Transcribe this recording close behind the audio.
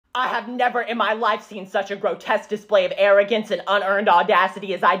I have never in my life seen such a grotesque display of arrogance and unearned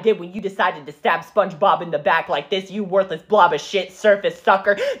audacity as I did when you decided to stab SpongeBob in the back like this, you worthless blob of shit, surface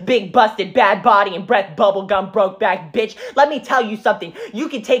sucker, big busted bad body and breath bubblegum broke back bitch. Let me tell you something, you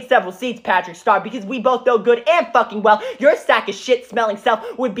can take several seats, Patrick Star, because we both know good and fucking well your sack of shit smelling self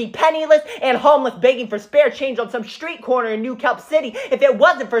would be penniless and homeless begging for spare change on some street corner in New Kelp City if it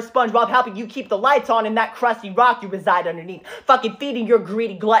wasn't for SpongeBob helping you keep the lights on in that crusty rock you reside underneath, fucking feeding your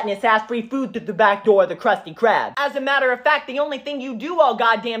greedy gluttonous ass free food through the back door of the Krusty Krab. As a matter of fact, the only thing you do all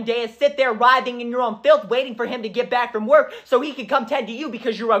goddamn day is sit there writhing in your own filth waiting for him to get back from work so he can come tend to you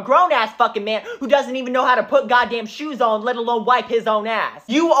because you're a grown ass fucking man who doesn't even know how to put goddamn shoes on, let alone wipe his own ass.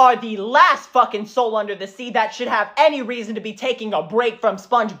 You are the last fucking soul under the sea that should have any reason to be taking a break from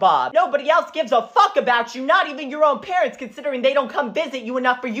SpongeBob. Nobody else gives a fuck about you, not even your own parents, considering they don't come visit you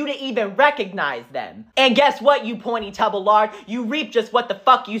enough for you to even recognize them. And guess what, you pointy tub of lard? You reap just what the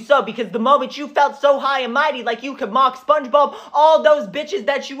fuck you sow, because the moment you felt so high and mighty like you could mock SpongeBob, all those bitches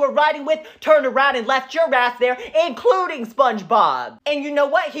that you were riding with turned around and left your ass there, including SpongeBob. And you know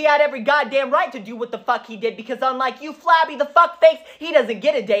what? He had every goddamn right to do what the fuck he did, because unlike you flabby the fuck fakes, he doesn't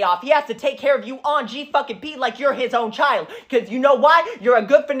get a day off. He has to take care of you on G-fucking-P like you're his own child. Because you know why? You're a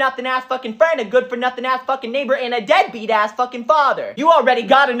good-for-nothing ass fucking friend, a good-for-nothing ass fucking neighbor, and a deadbeat ass fucking father. You already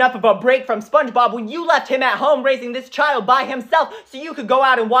got enough of a break from SpongeBob when you left him at home raising this child by himself so you could go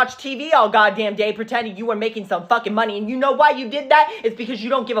out and watch TV all goddamn day pretending you were making some fucking money. And you know why you did that? It's because you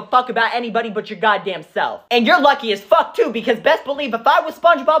don't give a fuck about anybody but your goddamn self. And you're lucky as fuck too, because best believe if I was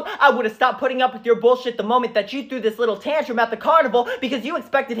SpongeBob, I would have stopped putting up with your bullshit the moment that you threw this little tantrum at the carnival because you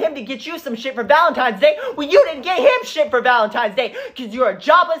expected him to get you some shit for Valentine's Day when you didn't get him shit for Valentine's Day because you're a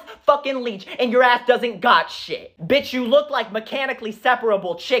jobless fucking leech and your ass doesn't got shit. Bitch, you look like mechanically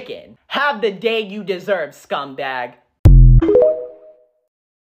separable chicken. Have the day you deserve, scumbag.